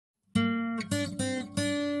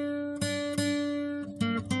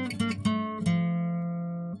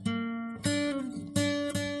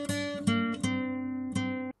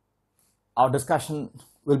our discussion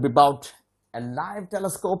will be about a live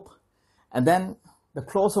telescope and then the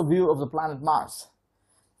closer view of the planet Mars.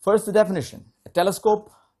 First, the definition. A telescope,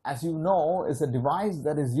 as you know, is a device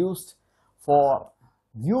that is used for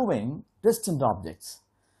viewing distant objects.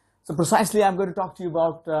 So precisely, I'm going to talk to you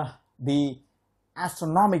about the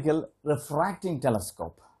astronomical refracting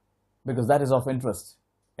telescope, because that is of interest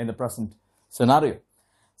in the present scenario.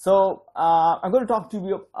 So I'm going to talk to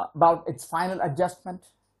you about its final adjustment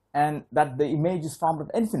and that the image is formed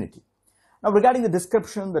at infinity. Now, regarding the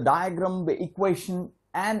description, the diagram, the equation,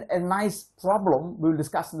 and a nice problem we will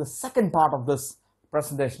discuss in the second part of this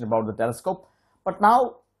presentation about the telescope. But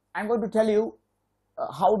now I'm going to tell you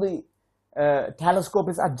how the telescope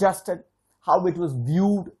is adjusted, how it was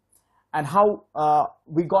viewed, and how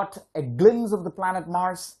we got a glimpse of the planet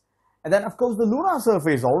Mars, and then of course the lunar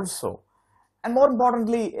surface also. And more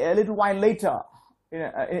importantly, a little while later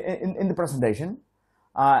in the presentation,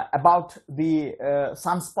 about the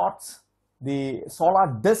sunspots, the solar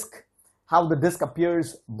disk, how the disk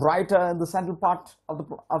appears brighter in the central part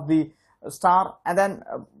of the star, and then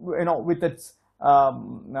with its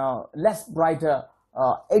less brighter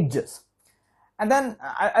edges. And then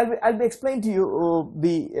I'll be explaining to you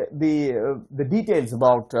the details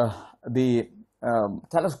about the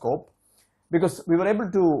telescope, because we were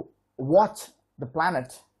able to watch the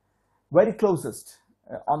planet very closest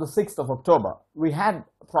on the 6th of October. We had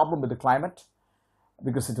a problem with the climate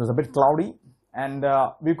because it was a bit cloudy, and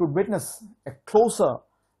we could witness a closer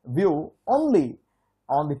view only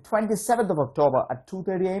on the 27th of October at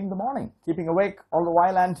 2:30 a.m. in the morning, keeping awake all the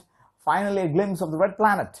while, and finally a glimpse of the red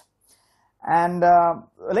planet. And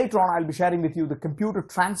later on I'll be sharing with you the computer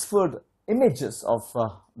transferred images of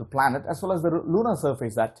the planet as well as the lunar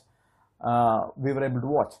surface that we were able to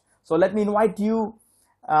watch. So let me invite you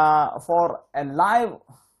for a live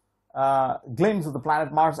glimpse of the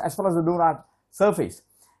planet Mars as well as the lunar surface.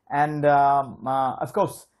 And of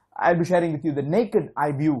course I'll be sharing with you the naked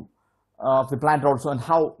eye view of the planet also, and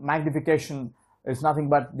how magnification is nothing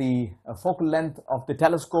but the focal length of the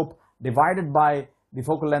telescope divided by the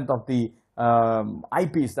focal length of the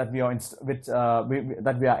eyepiece that we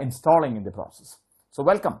are installing in the process. So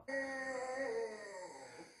welcome.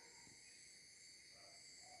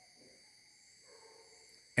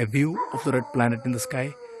 A view of the red planet in the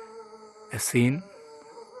sky, as seen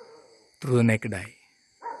through the naked eye.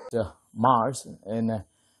 Mars in a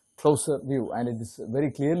closer view, and it is very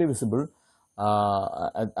clearly visible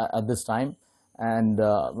at this time, and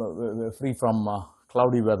free from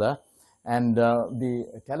cloudy weather. And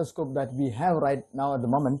the telescope that we have right now at the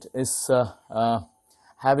moment is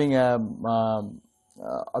having a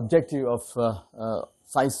objective of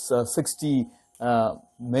size 60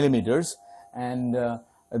 millimeters, and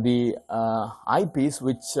the eyepiece,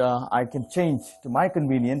 which I can change to my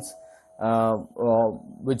convenience,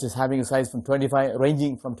 which is having a size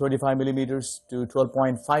ranging from 25 millimeters to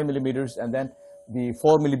 12.5 millimeters, and then the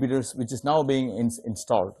 4 millimeters, which is now being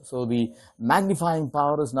installed. So the magnifying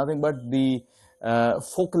power is nothing but the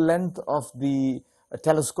focal length of the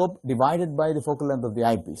telescope divided by the focal length of the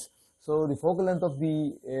eyepiece. So the focal length of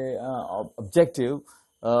the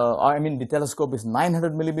the telescope is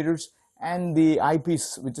 900 millimeters, and the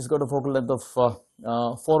eyepiece, which has got a focal length of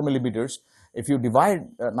 4 millimeters. If you divide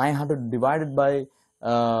 900 divided by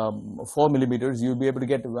 4 millimeters, you'll be able to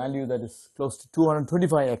get a value that is close to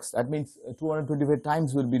 225x. That means 225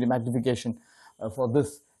 times will be the magnification for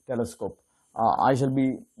this telescope. I shall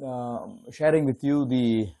be sharing with you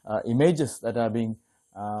the images that are being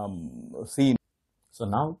seen. So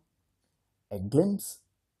now, a glimpse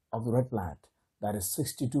of the red planet that is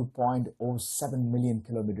 62.07 million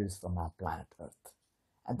kilometers from our planet Earth,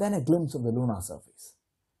 and then a glimpse of the lunar surface,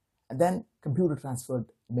 and then computer transferred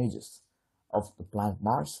images of the planet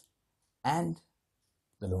Mars and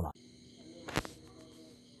the lunar.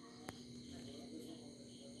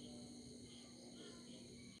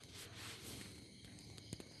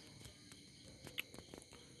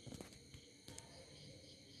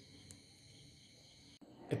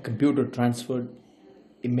 A computer transferred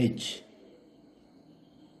image,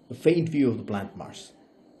 a faint view of the planet Mars,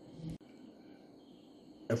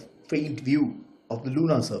 a faint view of the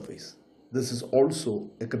lunar surface. This is also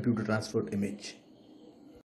a computer transferred image.